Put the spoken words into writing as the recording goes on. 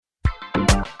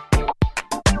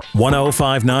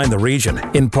1059 The Region,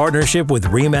 in partnership with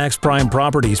RE/MAX Prime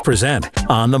Properties, present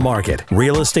On the Market,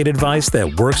 real estate advice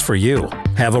that works for you.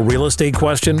 Have a real estate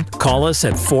question? Call us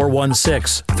at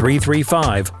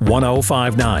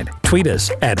 416-335-1059. Tweet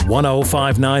us at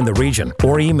 1059 The Region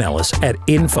or email us at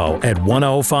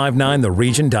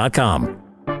info@1059theregion.com.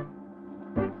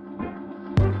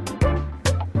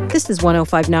 This is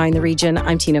 1059 The Region.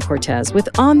 I'm Tina Cortez with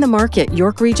On the Market,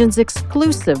 York Region's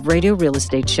exclusive radio real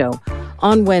estate show.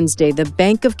 On Wednesday, the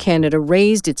Bank of Canada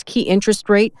raised its key interest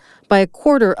rate by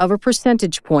 1/4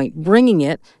 percentage point, bringing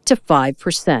it to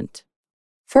 5%.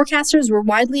 Forecasters were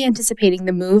widely anticipating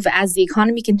the move as the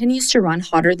economy continues to run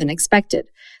hotter than expected.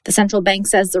 The central bank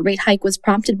says the rate hike was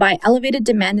prompted by elevated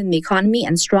demand in the economy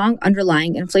and strong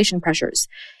underlying inflation pressures.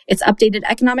 Its updated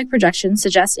economic projections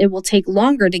suggest it will take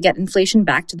longer to get inflation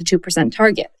back to the 2%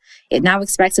 target. It now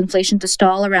expects inflation to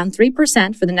stall around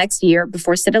 3% for the next year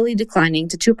before steadily declining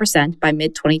to 2% by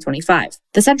mid-2025.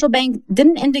 The central bank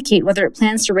didn't indicate whether it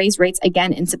plans to raise rates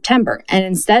again in September, and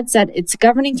instead said its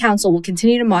governing council will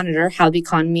continue to monitor how the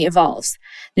economy evolves.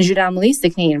 Judd, The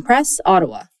Canadian Press,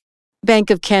 Ottawa.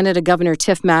 Bank of Canada Governor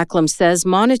Tiff Macklem says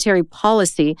monetary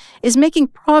policy is making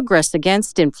progress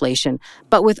against inflation,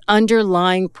 but with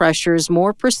underlying pressures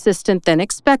more persistent than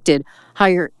expected,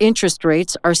 higher interest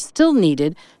rates are still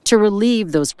needed to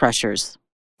relieve those pressures.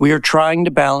 We are trying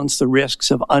to balance the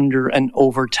risks of under and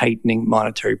over tightening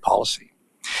monetary policy.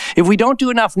 If we don't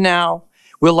do enough now,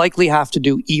 we'll likely have to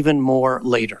do even more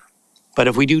later. But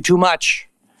if we do too much,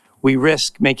 we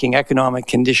risk making economic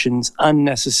conditions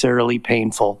unnecessarily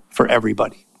painful for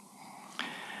everybody.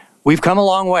 We've come a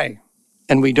long way,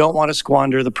 and we don't want to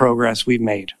squander the progress we've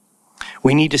made.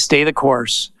 We need to stay the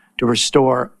course to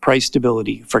restore price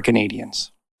stability for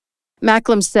Canadians.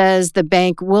 Macklem says the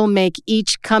bank will make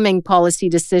each coming policy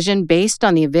decision based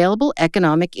on the available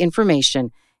economic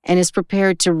information and is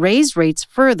prepared to raise rates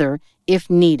further if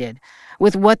needed.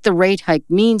 With what the rate hike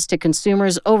means to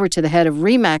consumers, over to the head of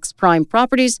RE/MAX Prime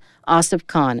Properties, Asif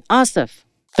Khan. Asif.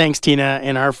 Thanks, Tina.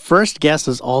 And our first guest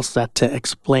is all set to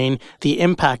explain the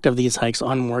impact of these hikes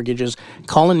on mortgages.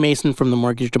 Colin Mason from the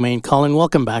Mortgage Domain. Colin,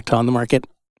 welcome back to On the Market.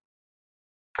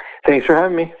 Thanks for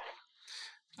having me.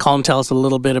 Colin, tell us a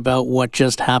little bit about what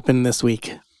just happened this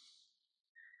week.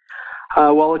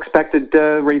 Expected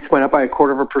rates went up by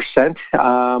 1/4%.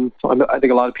 I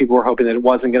think a lot of people were hoping that it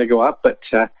wasn't going to go up, but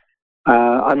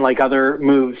unlike other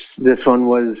moves, this one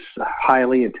was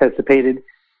highly anticipated.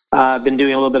 I've been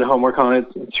doing a little bit of homework on it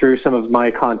through some of my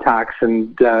contacts,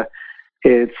 and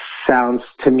it sounds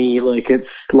to me like it's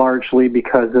largely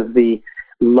because of the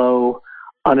low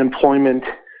unemployment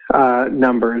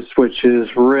numbers, which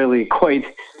is really quite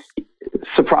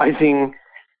surprising.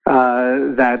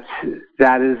 That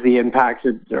is the impact,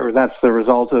 or that's the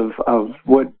result of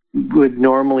what would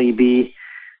normally be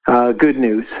good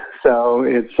news. So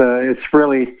it's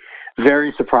really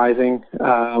very surprising.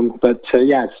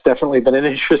 It's definitely been an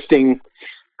interesting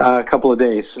couple of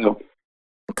days. So,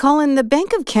 Colin, the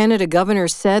Bank of Canada governor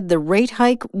said the rate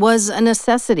hike was a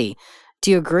necessity.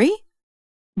 Do you agree?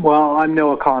 Well, I'm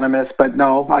no economist, but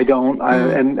no, I don't.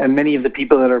 And many of the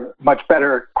people that are much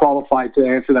better qualified to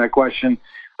answer that question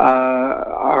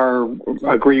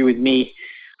agree with me.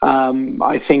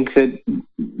 I think that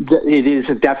it is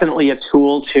definitely a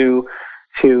tool to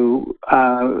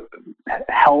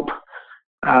help,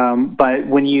 but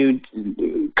when you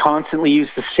constantly use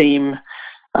the same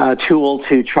tool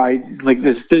to try,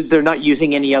 they're not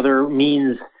using any other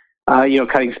means.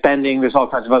 Cutting spending. There's all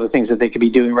kinds of other things that they could be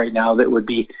doing right now that would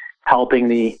be helping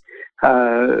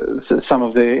some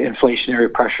of the inflationary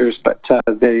pressures, but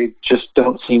they just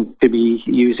don't seem to be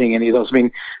using any of those. I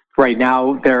mean, right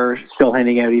now they're still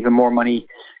handing out even more money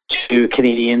to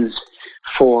Canadians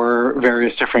for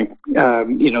various different,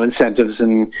 incentives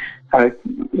and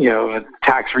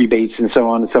tax rebates and so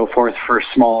on and so forth for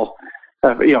small,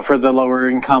 for the lower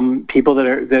income people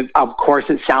that of course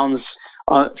it sounds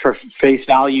for face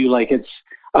value like it's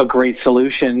a great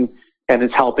solution and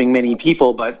it's helping many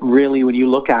people, but really when you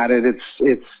look at it,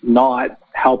 it's not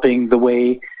helping the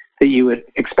way that you would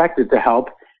expect it to help.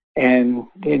 And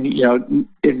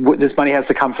this money has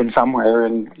to come from somewhere.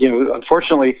 And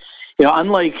unfortunately,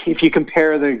 unlike if you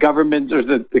compare the government or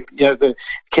the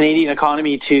Canadian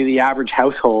economy to the average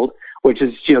household, which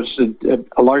is just a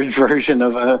large version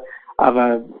of a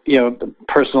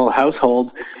personal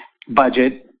household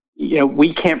budget,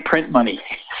 we can't print money.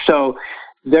 So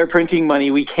they're printing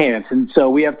money, we can't. And so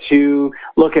we have to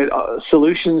look at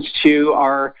solutions to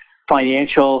our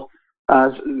financial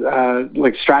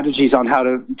strategies on how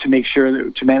to make sure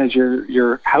to manage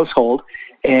your household.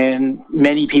 And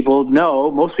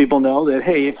most people know that,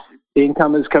 hey, the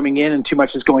income is coming in and too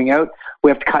much is going out,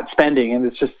 we have to cut spending. And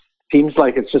it just seems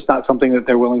like it's just not something that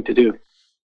they're willing to do.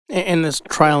 And this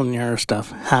trial and error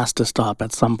stuff has to stop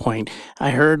at some point.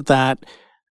 I heard that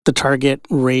the target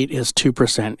rate is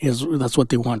 2%. That's what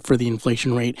they want for the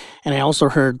inflation rate. And I also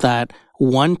heard that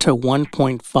 1 to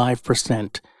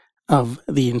 1.5% of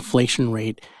the inflation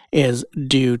rate is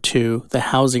due to the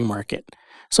housing market.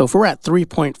 So if we're at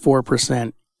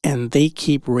 3.4% and they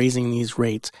keep raising these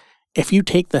rates, if you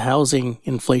take the housing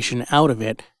inflation out of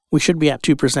it, we should be at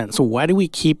 2%. So why do we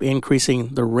keep increasing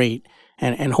the rate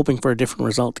and hoping for a different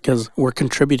result? Because we're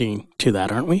contributing to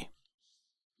that, aren't we?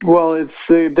 Well, it's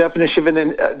the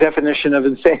definition of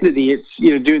insanity. It's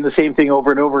doing the same thing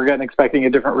over and over again, expecting a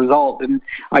different result. And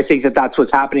I think that that's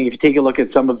what's happening. If you take a look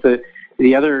at some of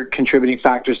the other contributing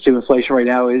factors to inflation right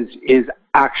now, is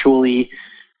actually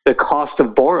the cost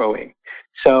of borrowing.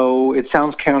 So it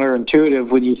sounds counterintuitive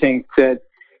when you think that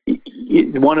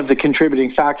one of the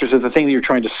contributing factors of the thing that you're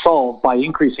trying to solve by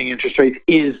increasing interest rates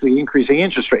is the increasing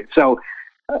interest rates. So,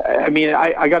 I mean,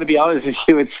 I got to be honest with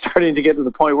you, it's starting to get to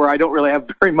the point where I don't really have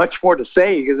very much more to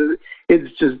say, because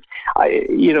it's just,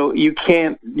 you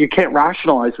can't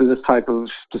rationalize with this type of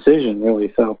decision,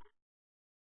 really.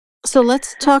 So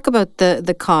let's talk about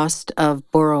the cost of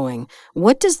borrowing.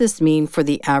 What does this mean for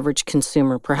the average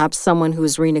consumer? Perhaps someone who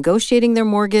is renegotiating their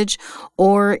mortgage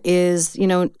or is,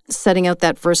 setting out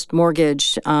that first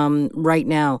mortgage right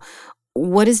now.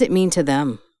 What does it mean to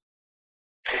them?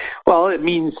 Well, it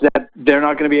means that they're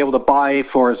not going to be able to buy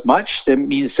for as much. It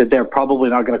means that they're probably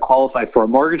not going to qualify for a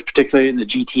mortgage, particularly in the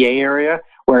GTA area,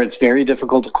 where it's very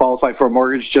difficult to qualify for a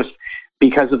mortgage just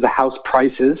because of the house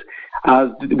prices.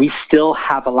 We still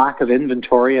have a lack of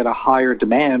inventory and a higher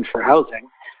demand for housing.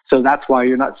 So that's why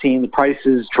you're not seeing the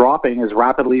prices dropping as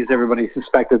rapidly as everybody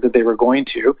suspected that they were going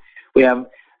to. We have,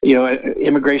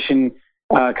 immigration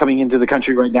coming into the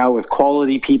country right now with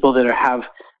quality people that have,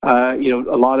 a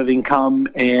lot of income,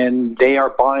 and they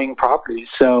are buying properties.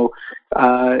 So,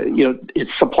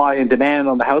 it's supply and demand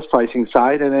on the house pricing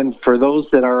side. And then for those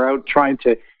that are out trying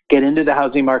to get into the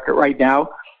housing market right now,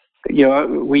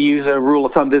 we use a rule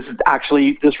of thumb. This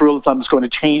rule of thumb is going to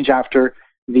change after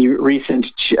the recent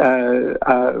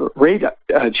rate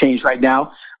change right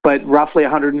now. But roughly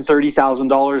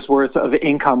 $130,000 worth of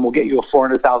income will get you a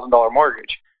 $400,000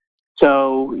 mortgage.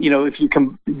 So, if you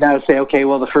can now say, okay,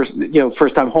 well, the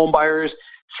first-time home buyers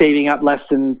saving up less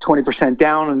than 20%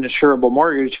 down on an insurable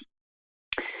mortgage,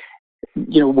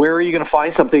 where are you going to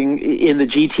find something in the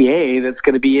GTA that's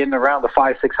going to be in around the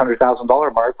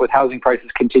 $500,000-$600,000 mark with housing prices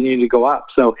continuing to go up?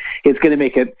 So it's going to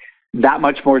make it that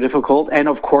much more difficult. And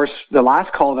of course, the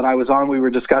last call that I was on, we were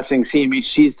discussing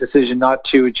CMHC's decision not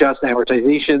to adjust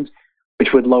amortizations, which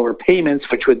would lower payments,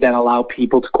 which would then allow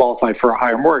people to qualify for a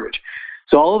higher mortgage.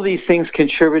 So all of these things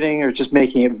contributing are just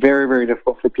making it very, very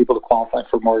difficult for people to qualify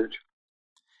for mortgage.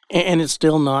 And it's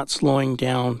still not slowing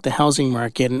down the housing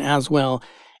market. And as well,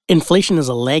 inflation is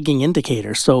a lagging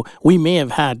indicator. So we may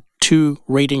have had 2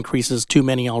 rate increases too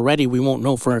many already. We won't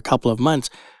know for a couple of months.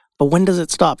 But when does it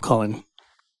stop, Colin?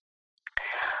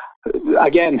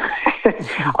 Again,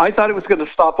 I thought it was going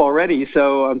to stop already.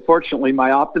 So unfortunately,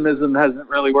 my optimism hasn't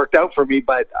really worked out for me.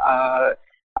 But,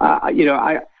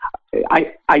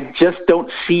 I just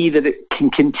don't see that it can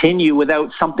continue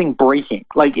without something breaking.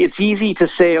 Like, it's easy to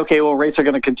say, okay, well, rates are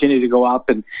going to continue to go up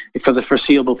and for the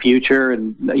foreseeable future.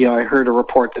 And, I heard a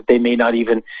report that they may not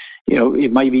even,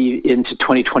 it might be into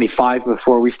 2025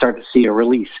 before we start to see a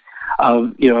release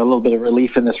of, a little bit of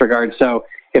relief in this regard. So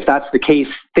if that's the case,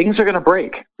 things are going to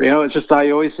break. It's just,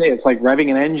 I always say, it's like revving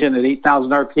an engine at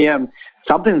 8,000 RPM.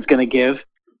 Something's going to give.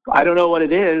 I don't know what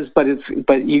it is, but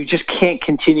you just can't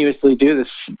continuously do this.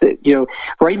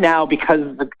 Right now,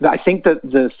 because I think that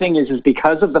the thing is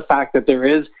because of the fact that there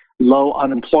is low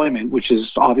unemployment, which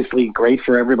is obviously great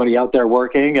for everybody out there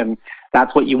working, and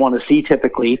that's what you want to see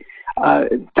typically.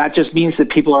 That just means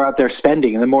that people are out there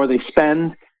spending, and the more they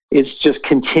spend, it's just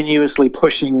continuously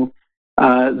pushing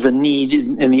the need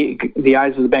in the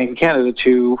eyes of the Bank of Canada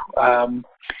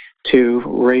to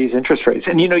raise interest rates.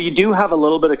 And, you do have a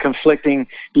little bit of conflicting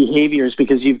behaviors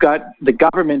because you've got the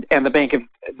government and the Bank of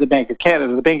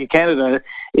Canada. The Bank of Canada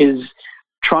is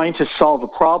trying to solve a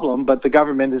problem, but the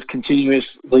government is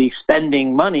continuously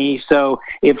spending money. So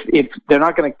if they're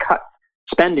not going to cut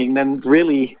spending, then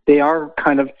really they are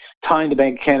kind of tying the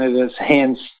Bank of Canada's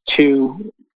hands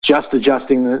to just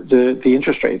adjusting the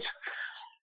interest rates.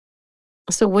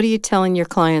 So what are you telling your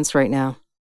clients right now?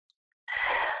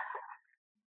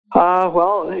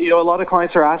 Well, a lot of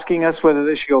clients are asking us whether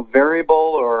they should go variable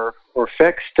or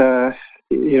fixed.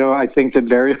 I think that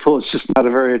variable is just not a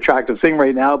very attractive thing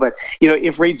right now. But,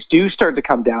 if rates do start to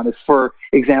come down, if, for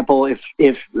example, if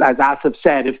as Asif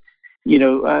said, if,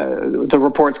 the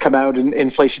reports come out and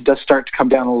inflation does start to come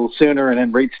down a little sooner and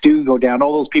then rates do go down,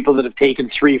 all those people that have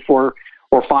taken 3, 4,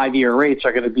 or 5-year rates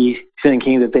are going to be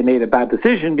thinking that they made a bad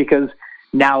decision, because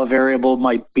now a variable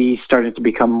might be starting to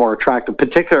become more attractive,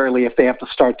 particularly if they have to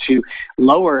start to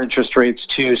lower interest rates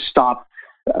to stop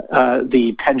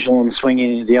the pendulum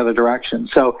swinging in the other direction.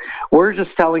 So we're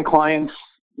just telling clients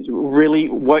really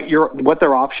what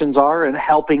their options are and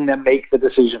helping them make the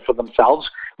decision for themselves.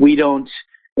 We don't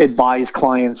advise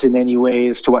clients in any way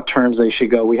as to what terms they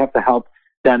should go. We have to help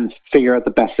them figure out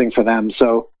the best thing for them.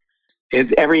 So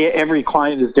every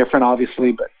client is different,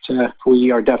 obviously, but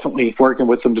we are definitely working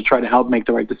with them to try to help make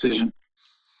the right decision.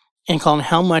 And Colin,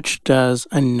 how much does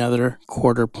another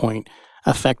quarter point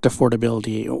affect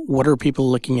affordability? What are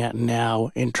people looking at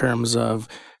now in terms of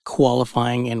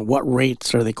qualifying, and what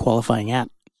rates are they qualifying at?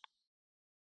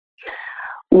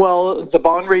 Well, the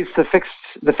bond rates,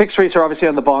 the fixed rates are obviously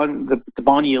on the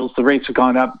bond yields. The rates have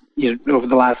gone up over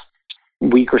the last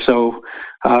week or so,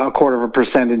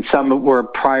 0.25%, and some were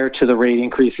prior to the rate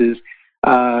increases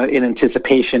in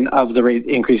anticipation of the rate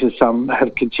increases. Some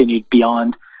have continued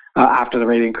beyond after the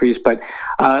rate increase. But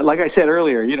like I said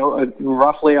earlier,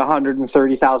 roughly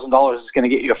 $130,000 is going to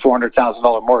get you a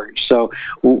 $400,000 mortgage. So,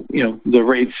 the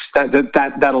rates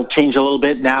that'll change a little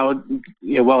bit now.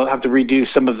 We'll have to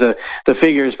redo some of the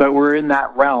figures, but we're in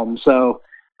that realm. So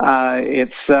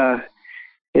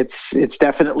it's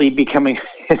definitely becoming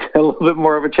it's a little bit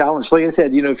more of a challenge. Like I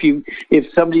said,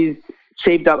 if somebody's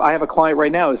saved up, I have a client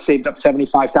right now who's saved up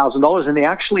 $75,000,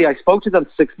 and I spoke to them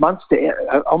 6 months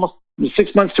to almost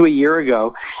 6 months to a year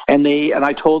ago, and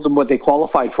I told them what they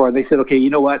qualified for, and they said, okay, you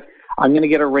know what, I'm going to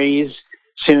get a raise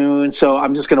soon, so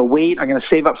I'm just going to wait. I'm going to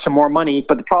save up some more money.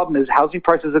 But the problem is housing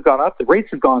prices have gone up, the rates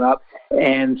have gone up,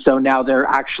 and so now they're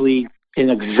actually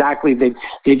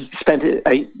they've spent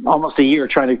almost a year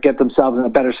trying to get themselves in a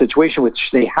better situation, which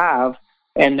they have,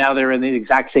 and now they're in the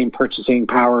exact same purchasing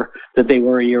power that they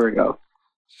were a year ago.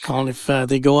 Colin, if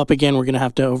they go up again, we're going to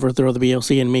have to overthrow the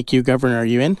BLC and make you governor. Are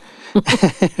you in?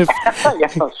 Yeah,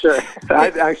 sure.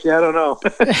 I don't know.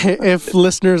 If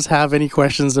listeners have any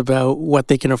questions about what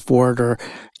they can afford or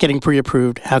getting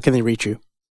pre-approved, how can they reach you?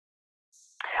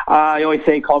 I always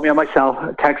say call me on my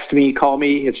cell. Text me, call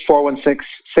me. It's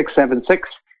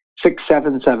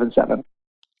 416-676-6777.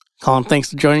 Colin,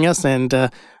 thanks for joining us, and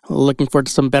looking forward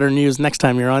to some better news next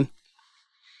time you're on.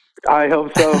 I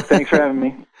hope so. Thanks for having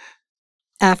me.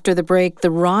 After the break, the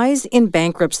rise in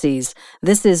bankruptcies.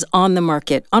 This is On the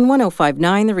Market on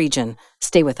 105.9 The Region.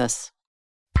 Stay with us.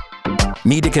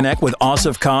 Need to connect with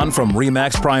Asif Khan from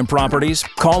RE/MAX Prime Properties?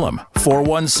 Call him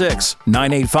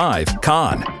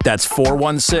 416-985-KHAN. That's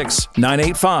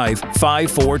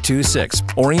 416-985-5426.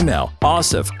 Or email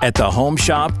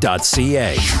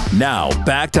asif@thehomeshop.ca. Now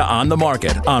back to On the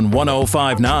Market on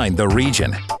 105.9 The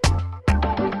Region.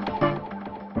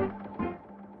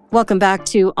 Welcome back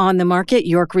to On the Market,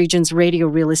 York Region's radio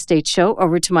real estate show.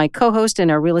 Over to my co-host and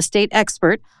our real estate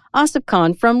expert, Asif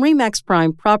Khan from RE/MAX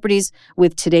Prime Properties,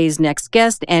 with today's next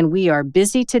guest. And we are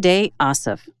busy today,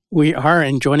 Asif. We are,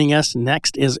 and joining us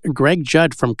next is Greg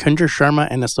Judd from Kunjar Sharma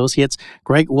and Associates.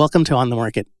 Greg, welcome to On the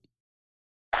Market.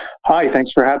 Hi,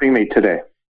 thanks for having me today.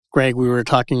 Greg, we were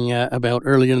talking about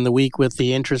earlier in the week with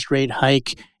the interest rate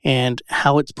hike and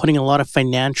how it's putting a lot of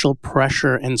financial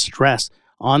pressure and stress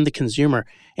on the consumer.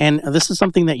 And this is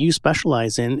something that you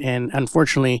specialize in. And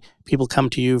unfortunately, people come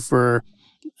to you for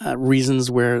reasons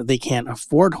where they can't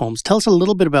afford homes. Tell us a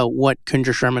little bit about what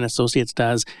Kunjar Sharma Associates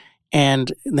does,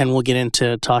 and then we'll get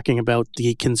into talking about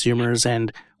the consumers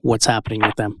and what's happening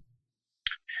with them.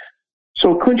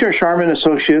 So Kunjar Sharma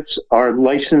Associates are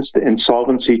licensed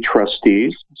insolvency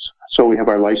trustees. So we have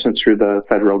our license through the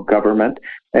federal government.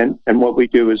 And what we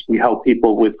do is we help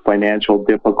people with financial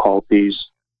difficulties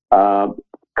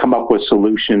come up with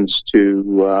solutions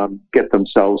to get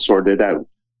themselves sorted out.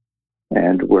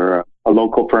 And we're a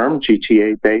local firm,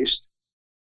 GTA based.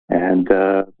 And,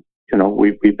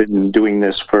 we've been doing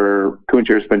this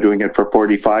Kunjar's been doing it for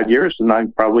 45 years, and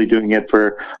I'm probably doing it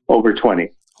for over 20.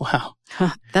 Wow.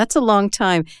 That's a long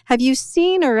time. Have you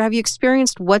seen or have you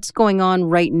experienced what's going on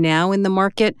right now in the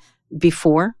market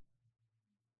before?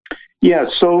 Yeah,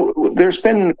 so there's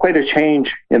been quite a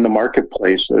change in the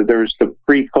marketplace. There's the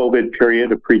pre-COVID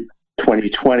period of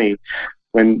pre-2020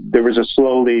 when there was a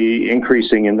slowly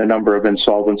increasing in the number of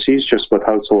insolvencies just with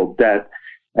household debt.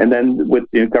 And then with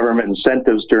the government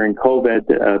incentives during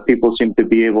COVID, people seem to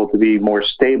be able to be more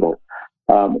stable.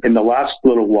 In the last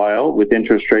little while, with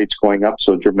interest rates going up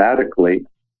so dramatically,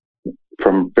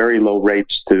 from very low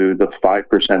rates to the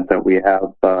 5% that we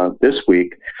have this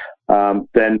week,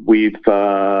 then we've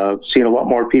seen a lot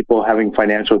more people having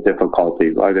financial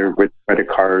difficulties, either with credit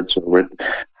cards or with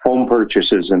home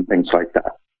purchases and things like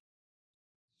that.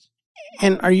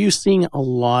 And are you seeing a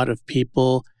lot of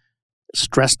people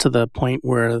stressed to the point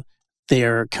where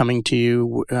they're coming to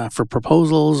you for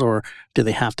proposals, or do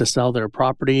they have to sell their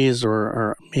properties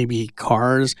or maybe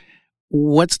cars?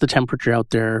 What's the temperature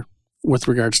out there with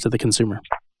regards to the consumer?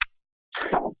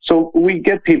 So we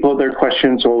get people, their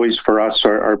questions always for us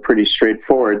are pretty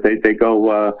straightforward. They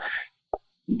go,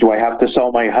 do I have to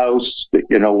sell my house?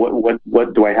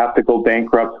 What do I have to go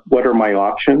bankrupt? What are my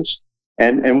options?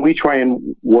 And we try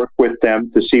and work with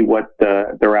them to see what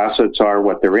their assets are,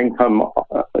 what their income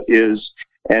is,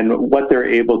 and what they're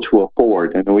able to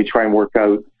afford. And then we try and work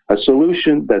out a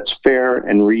solution that's fair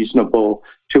and reasonable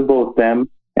to both them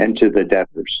and to the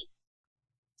debtors.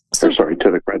 To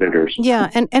the creditors. Yeah,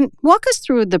 and walk us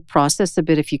through the process a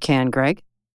bit if you can, Greg.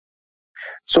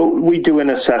 So we do an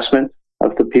assessment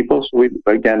of the people. So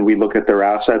we look at their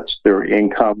assets, their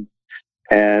income,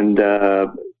 and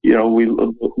we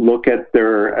look at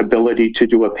their ability to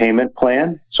do a payment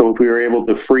plan. So if we were able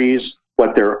to freeze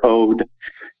what they're owed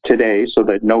today so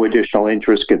that no additional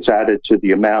interest gets added to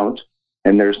the amount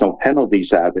and there's no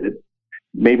penalties added,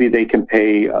 maybe they can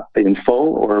pay in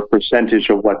full or a percentage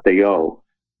of what they owe.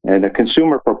 And a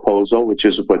consumer proposal, which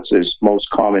is what is most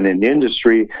common in the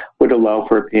industry, would allow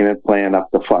for a payment plan up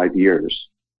to 5 years.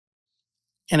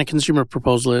 And a consumer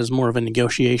proposal is more of a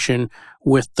negotiation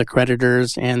with the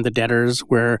creditors and the debtors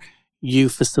where you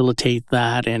facilitate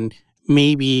that and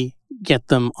maybe get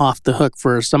them off the hook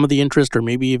for some of the interest or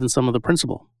maybe even some of the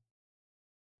principal.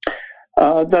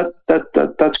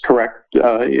 That's correct.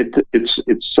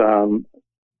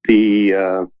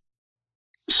 The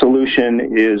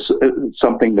solution is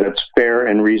something that's fair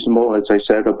and reasonable, as I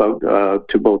said, about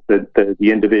to both the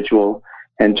individual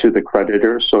and to the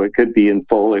creditor. So it could be in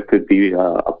full, it could be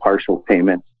a partial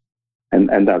payment,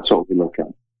 and that's what we look at.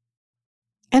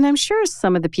 And I'm sure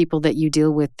some of the people that you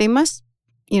deal with, they must,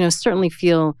 certainly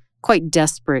feel quite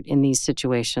desperate in these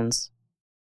situations.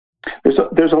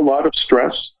 There's a lot of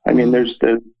stress. I mean, there's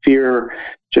the fear,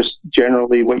 just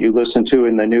generally what you listen to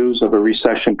in the news of a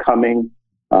recession coming.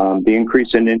 The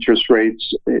increase in interest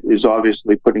rates is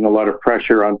obviously putting a lot of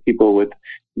pressure on people with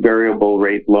variable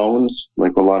rate loans,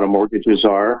 like a lot of mortgages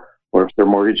are, or if their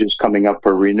mortgage is coming up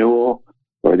for renewal,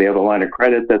 or they have a line of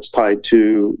credit that's tied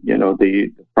to,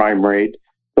 the prime rate.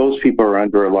 Those people are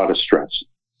under a lot of stress.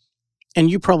 And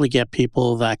you probably get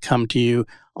people that come to you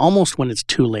almost when it's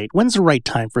too late. When's the right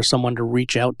time for someone to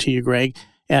reach out to you, Greg,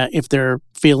 if they're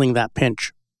feeling that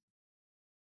pinch?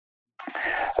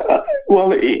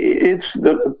 Well, it's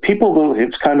the people.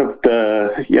 It's kind of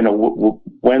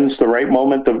when's the right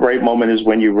moment? The right moment is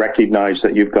when you recognize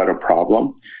that you've got a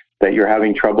problem, that you're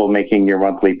having trouble making your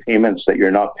monthly payments, that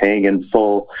you're not paying in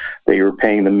full, that you're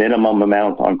paying the minimum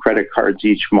amount on credit cards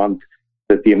each month,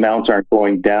 that the amounts aren't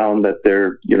going down, that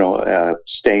they're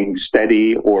staying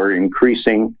steady or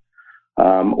increasing,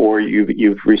 or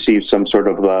you've received some sort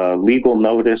of legal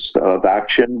notice of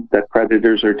action that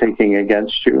creditors are taking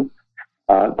against you.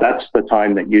 That's the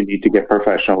time that you need to get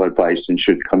professional advice and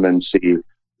should come and see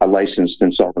a licensed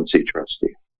insolvency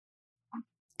trustee.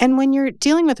 And when you're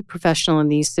dealing with a professional in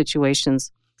these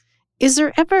situations, is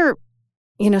there ever,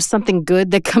 something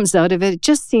good that comes out of it? It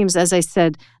just seems, as I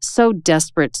said, so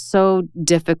desperate, so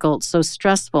difficult, so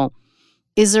stressful.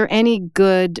 Is there any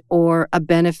good or a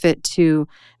benefit to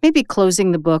maybe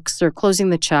closing the books or closing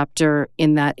the chapter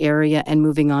in that area and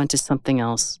moving on to something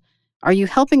else? Are you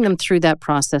helping them through that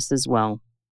process as well?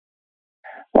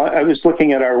 Well, I was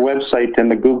looking at our website and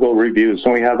the Google reviews,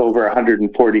 and we have over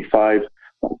 145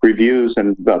 reviews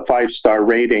and a 5-star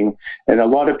rating. And a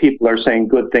lot of people are saying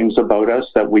good things about us,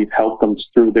 that we've helped them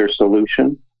through their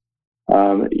solution.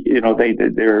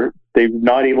 They're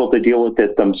not able to deal with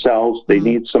it themselves. They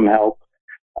need some help.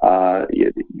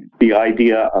 The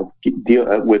idea of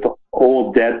with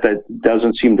old debt that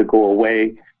doesn't seem to go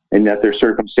away, and that their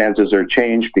circumstances are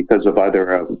changed because of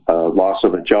either a loss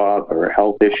of a job or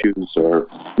health issues or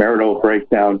marital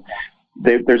breakdown.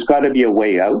 There's got to be a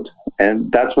way out,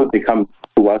 and that's what they come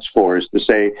to us for, is to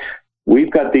say,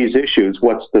 we've got these issues,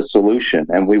 what's the solution?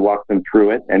 And we walk them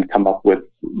through it and come up with,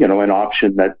 an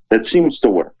option that seems to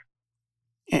work.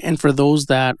 And for those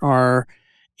that are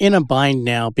in a bind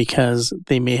now because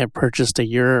they may have purchased a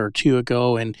year or two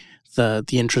ago and the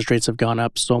interest rates have gone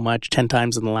up so much, 10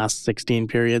 times in the last 16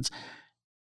 periods.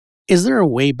 Is there a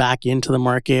way back into the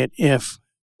market if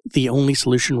the only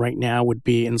solution right now would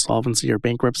be insolvency or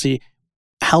bankruptcy?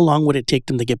 How long would it take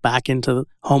them to get back into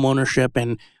home ownership,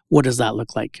 and what does that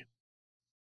look like?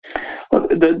 Well,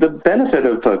 the benefit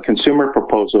of a consumer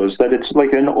proposal is that it's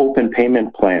like an open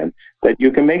payment plan, that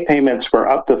you can make payments for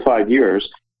up to 5 years,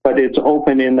 but it's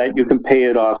open in that you can pay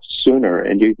it off sooner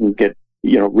and you can get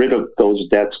rid of those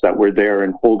debts that were there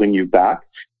and holding you back.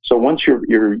 So once you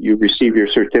receive your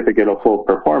certificate of full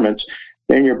performance,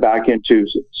 then you're back into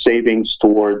savings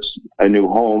towards a new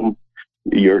home.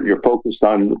 You're focused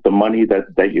on the money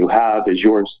that you have is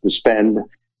yours to spend,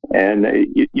 and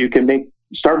you can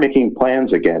start making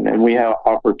plans again. And we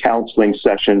offer counseling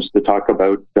sessions to talk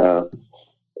about how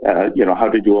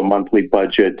to do a monthly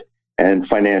budget and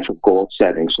financial goal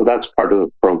setting. So that's part of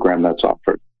the program that's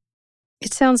offered.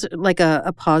 It sounds like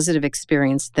a positive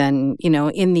experience then,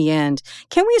 in the end.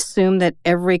 Can we assume that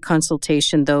every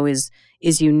consultation, though, is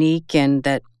unique and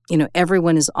that,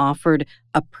 everyone is offered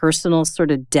a personal sort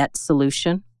of debt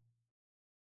solution?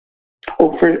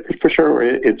 Oh, for sure.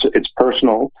 It's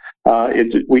personal.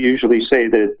 We usually say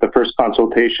that the first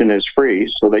consultation is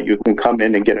free so that you can come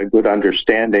in and get a good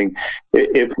understanding.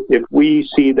 If we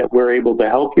see that we're able to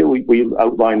help you, we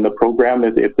outline the program.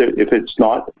 If it's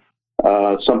not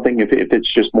something, if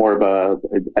it's just more of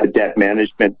a debt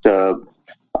management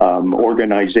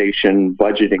organization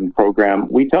budgeting program,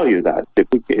 we tell you that. If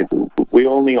we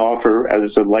only offer,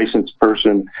 as a licensed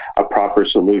person, a proper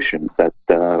solution that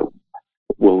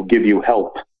will give you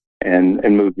help and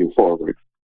move you forward.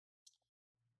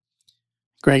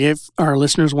 Greg, if our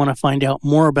listeners want to find out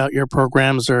more about your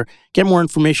programs or get more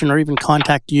information or even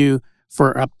contact you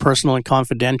for a personal and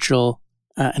confidential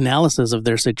analysis of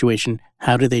their situation,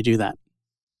 how do they do that?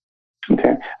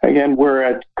 Okay. Again, we're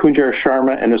at Kunjar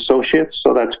Sharma and Associates,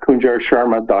 so that's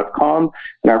kunjarsharma.com,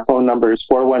 and our phone number is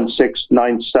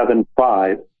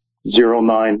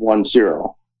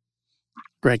 416-975-0910.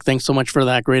 Greg, thanks so much for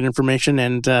that great information,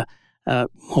 and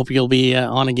hope you'll be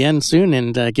on again soon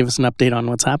and give us an update on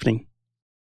what's happening.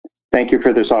 Thank you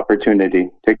for this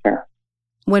opportunity. Take care.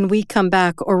 When we come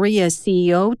back, Aurea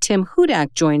CEO Tim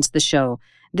Hudak joins the show.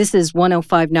 This is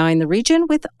 105.9 The Region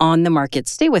with On the Market.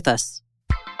 Stay with us.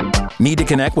 Need to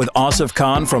connect with Asif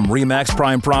Khan from RE/MAX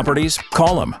Prime Properties?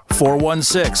 Call him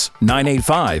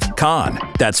 416-985-KHAN.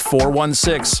 That's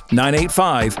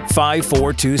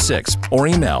 416-985-5426. Or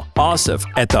email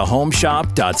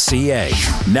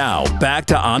asif@thehomeshop.ca. Now back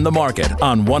to On the Market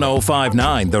on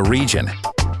 105.9 The Region.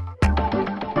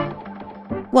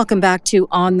 Welcome back to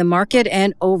On the Market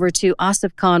and over to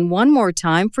Asif Khan one more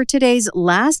time for today's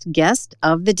last guest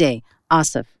of the day.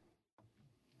 Asif.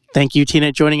 Thank you,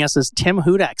 Tina. Joining us is Tim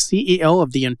Hudak, CEO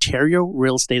of the Ontario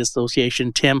Real Estate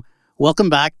Association. Tim, welcome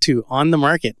back to On the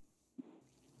Market.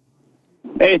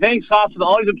 Hey, thanks, Asif.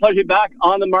 Always a pleasure back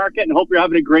on the market, and hope you're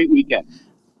having a great weekend.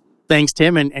 Thanks,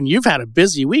 Tim. And you've had a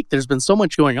busy week. There's been so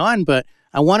much going on, but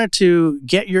I wanted to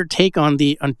get your take on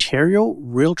the Ontario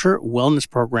Realtor Wellness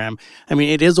Program. I mean,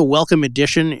 it is a welcome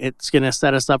addition. It's going to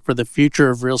set us up for the future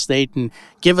of real estate and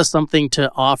give us something to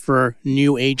offer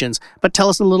new agents. But tell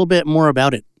us a little bit more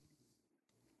about it.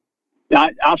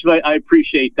 Absolutely, I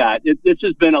appreciate that. This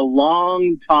has been a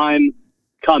long time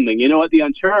coming. You know what? The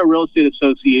Ontario Real Estate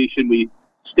Association, we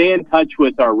stay in touch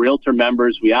with our realtor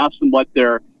members. We ask them what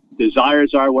their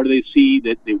desires are, what do they see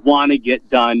that they want to get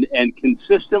done, and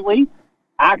consistently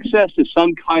access to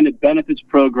some kind of benefits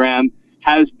program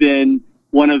has been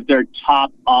one of their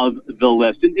top of the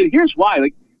list. And here's why.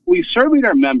 We surveyed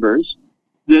our members.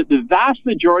 The vast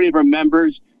majority of our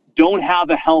members don't have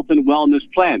a health and wellness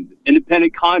plan,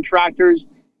 independent contractors,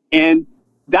 and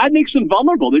that makes them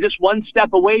vulnerable. They're just one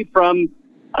step away from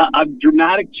a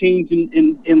dramatic change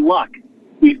in luck.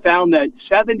 We found that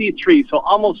 73, so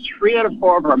almost 3 out of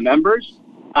 4 of our members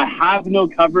have no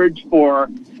coverage for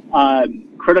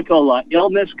critical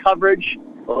illness coverage.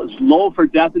 It's low for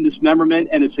death and dismemberment,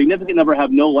 and a significant number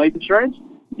have no life insurance,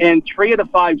 and 3 out of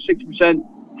 5, 60%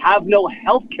 have no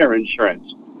health care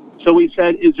insurance. So we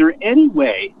said, is there any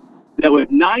way that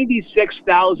with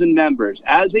 96,000 members,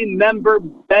 as a member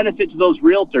benefit to those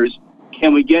realtors,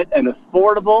 can we get an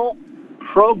affordable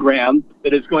program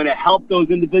that is going to help those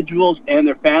individuals and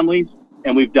their families?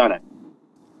 And we've done it.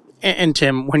 And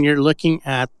Tim, when you're looking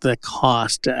at the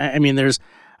cost, I mean,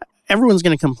 everyone's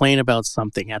going to complain about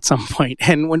something at some point.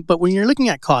 But when you're looking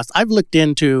at cost, I've looked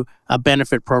into a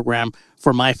benefit program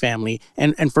for my family,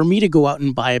 and for me to go out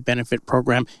and buy a benefit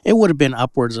program, it would have been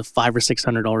upwards of $500 or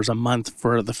 $600 a month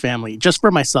for the family. Just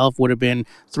for myself would have been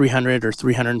 $300 or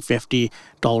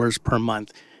 $350 per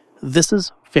month. This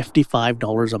is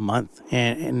 $55 a month,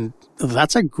 and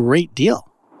that's a great deal.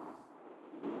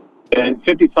 And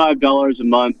 $55 a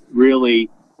month, really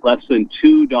less than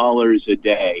 $2 a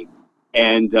day.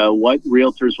 And what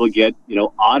realtors will get,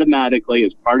 automatically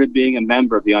as part of being a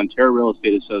member of the Ontario Real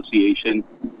Estate Association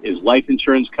is life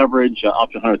insurance coverage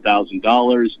up to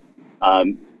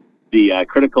 $100,000, the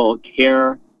critical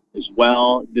care as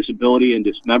well, disability and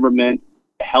dismemberment,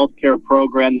 a healthcare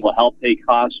program will help pay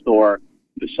costs for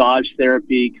massage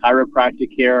therapy,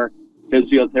 chiropractic care,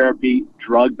 physiotherapy,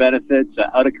 drug benefits,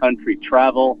 out-of-country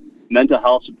travel, mental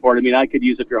health support. I mean, I could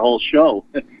use up your whole show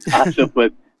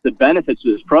with the benefits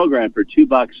of this program for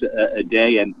 $2 a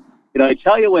day. And, I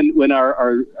tell you, when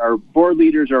our board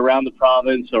leaders are around the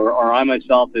province or I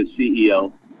myself as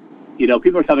CEO,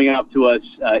 people are coming up to us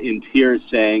in tears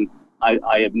saying,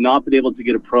 I have not been able to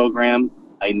get a program.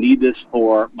 I need this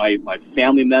for my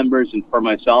family members and for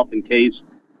myself in case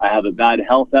I have a bad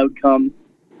health outcome.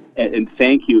 And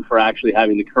thank you for actually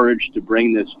having the courage to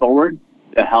bring this forward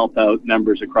to help out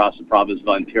members across the province of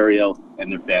Ontario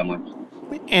and their families.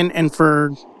 And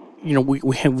for,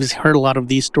 we've heard a lot of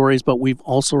these stories, but we've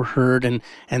also heard and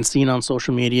seen on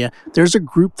social media, there's a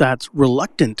group that's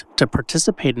reluctant to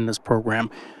participate in this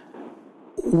program.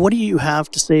 What do you have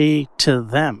to say to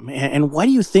them? And why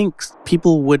do you think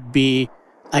people would be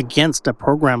against a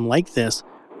program like this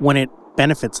when it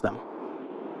benefits them?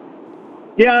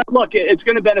 Yeah, look, it's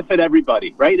going to benefit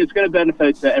everybody, right? It's going to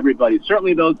benefit everybody.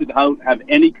 Certainly those that don't have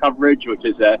any coverage, which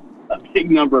is a big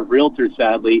number of realtors,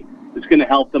 sadly, it's going to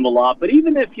help them a lot. But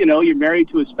even if, you're married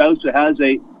to a spouse who has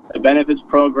a benefits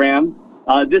program,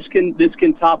 this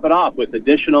can top it off with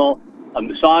additional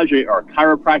massage or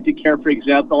chiropractic care, for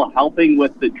example, helping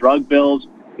with the drug bills.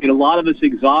 A lot of us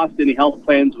exhaust any health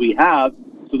plans we have.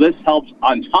 So this helps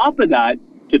on top of that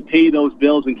to pay those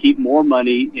bills and keep more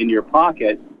money in your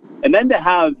pocket. And then to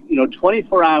have,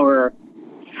 24 hours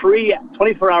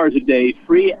a day,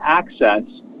 free access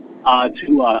to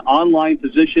online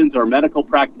physicians or medical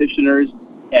practitioners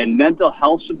and mental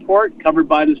health support covered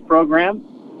by this program.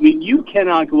 I mean, you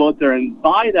cannot go out there and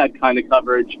buy that kind of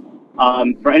coverage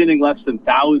for anything less than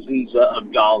thousands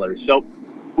of dollars. So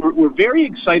we're very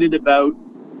excited about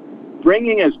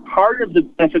bringing as part of the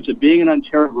benefits of being an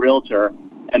Ontario realtor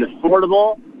an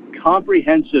affordable,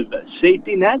 comprehensive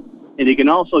safety net. And you can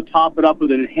also top it up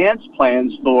with enhanced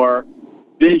plans for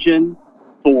vision,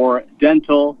 for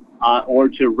dental, or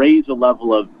to raise a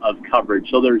level of coverage.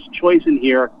 So there's choice in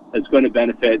here that's going to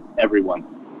benefit everyone.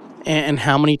 And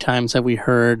how many times have we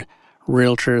heard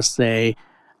realtors say,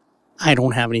 I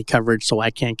don't have any coverage, so I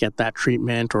can't get that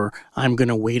treatment, or I'm going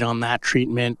to wait on that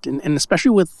treatment? And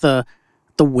especially with the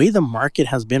way the market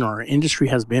has been, or our industry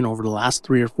has been over the last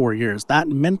 3 or 4 years, that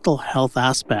mental health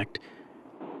aspect,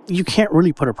 you can't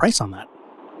really put a price on that.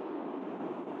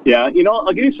 Yeah,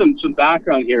 I'll give you some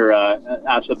background here,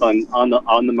 Asif,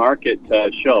 on the market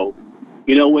show.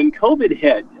 When COVID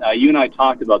hit, you and I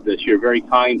talked about this. You're very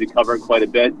kind to cover it quite a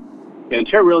bit. The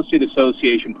Ontario Real Estate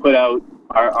Association put out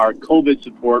our COVID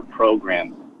support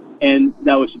program. And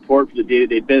that was support for the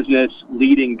day-to-day business,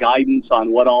 leading guidance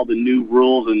on what all the new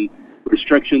rules and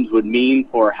restrictions would mean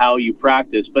for how you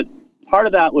practice. But part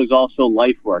of that was also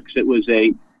LifeWorks. It was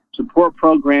a support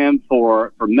program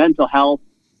for mental health,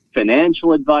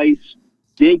 financial advice,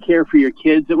 daycare for your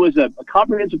kids. It was a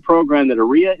comprehensive program that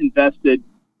OREA invested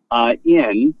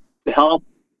in to help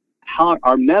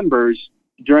our members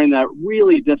during that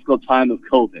really difficult time of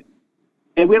COVID.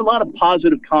 And we had a lot of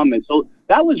positive comments. So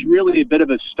that was really a bit of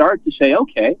a start to say,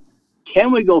 okay,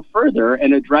 can we go further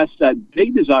and address that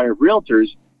big desire of realtors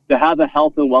to have a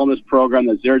health and wellness program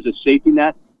that there's a safety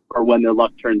net for when their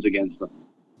luck turns against them?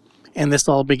 And this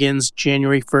all begins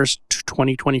January 1st,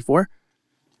 2024?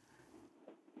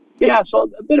 Yeah, so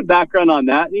a bit of background on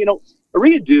that.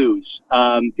 OREA dues,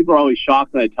 people are always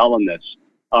shocked when I tell them this,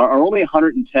 are only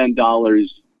 $110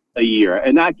 a year.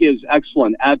 And that gives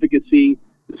excellent advocacy,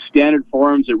 the standard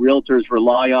forms that realtors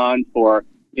rely on for,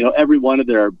 every one of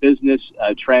their business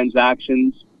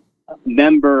transactions,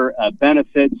 member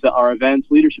benefits, our events,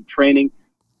 leadership training,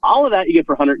 all of that you get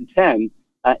for $110.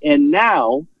 And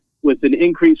now, with an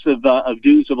increase of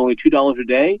dues of only $2 a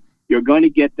day, you're going to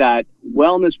get that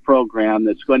wellness program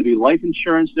that's going to be life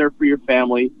insurance there for your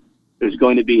family. There's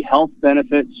going to be health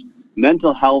benefits,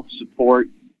 mental health support,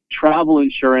 travel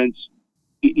insurance.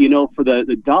 For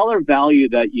the dollar value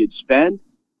that you'd spend,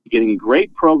 you're getting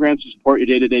great programs to support your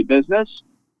day-to-day business,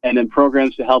 and then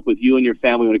programs to help with you and your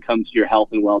family when it comes to your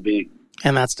health and well-being.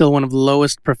 And that's still one of the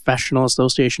lowest professional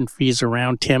association fees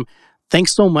around. Tim,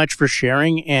 thanks so much for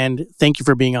sharing, and thank you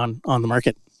for being on the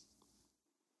market.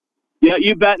 Yeah,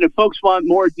 you bet. And if folks want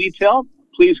more detail,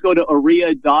 please go to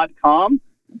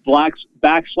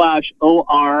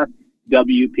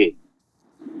orea.com/ORWP.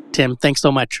 Tim, thanks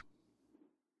so much.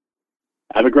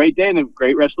 Have a great day and a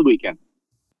great rest of the weekend.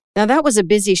 Now, that was a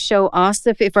busy show,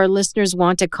 Asif. If our listeners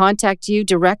want to contact you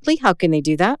directly, how can they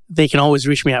do that? They can always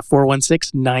reach me at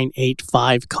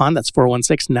 416-985-CON. That's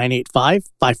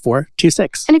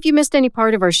 416-985-5426. And if you missed any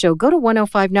part of our show, go to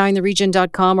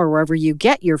 1059theregion.com or wherever you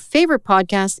get your favorite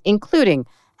podcasts, including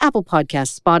Apple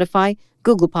Podcasts, Spotify,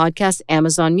 Google Podcasts,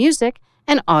 Amazon Music,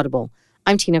 and Audible.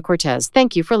 I'm Tina Cortez.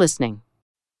 Thank you for listening.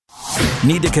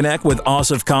 Need to connect with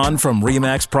Asif Khan from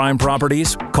RE/MAX Prime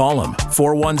Properties? Call him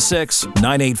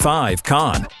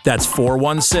 416-985-KHAN. That's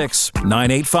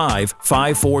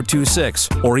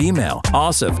 416-985-5426. Or email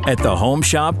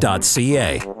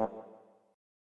asif@thehomeshop.ca.